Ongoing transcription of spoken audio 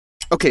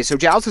Okay, so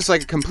Jowls is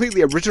like a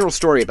completely original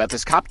story about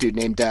this cop dude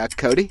named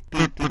Cody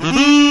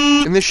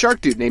and this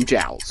shark dude named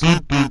Jowls.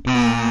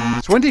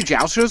 So one day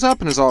Jowls shows up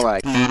and is all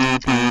like,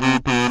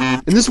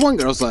 and this one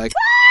girl's like,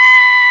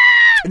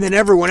 and then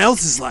everyone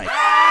else is like,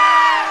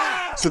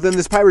 so then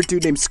this pirate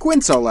dude named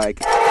Squint's all like,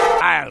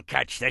 I'll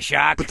catch the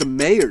shark. but the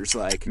mayor's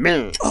like,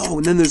 meh. Oh,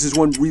 and then there's this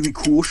one really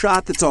cool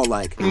shot that's all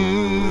like,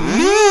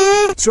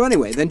 So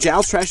anyway, then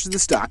Jowls trashes the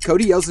stock,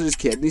 Cody yells at his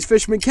kid, and these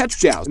fishermen catch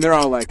Jowls, and they're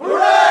all like,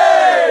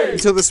 hooray!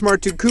 Until the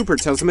smart dude Cooper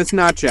tells them it's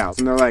not Jowls,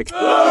 and they're like,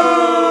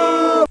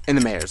 oh! And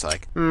the mayor's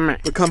like, meh.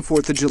 But come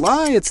 4th of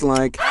July, it's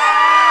like,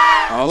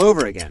 all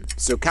over again.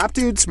 So cop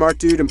dude, smart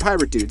dude, and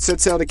pirate dude set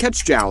sail to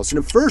catch Jowls,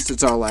 and at first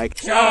it's all like,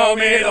 Show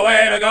me the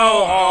way to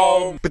go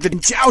home. but then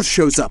Jowls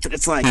shows up, and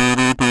it's like,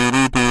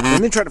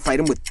 then they try to fight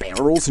him with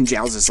barrels, and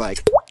Jowls is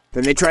like,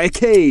 then they try a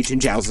cage,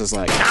 and Jowls is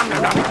like,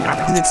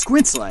 and then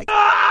Squint's like,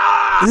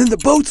 and then the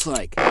boat's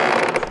like,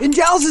 and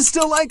Jowls is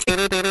still like, and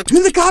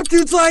the cop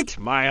dude's like,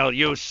 Smile,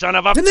 you son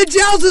of a... and then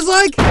Jowls is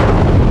like,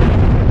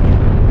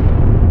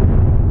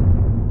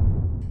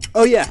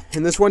 oh yeah,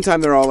 and this one time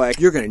they're all like,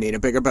 you're gonna need a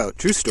bigger boat.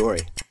 True story.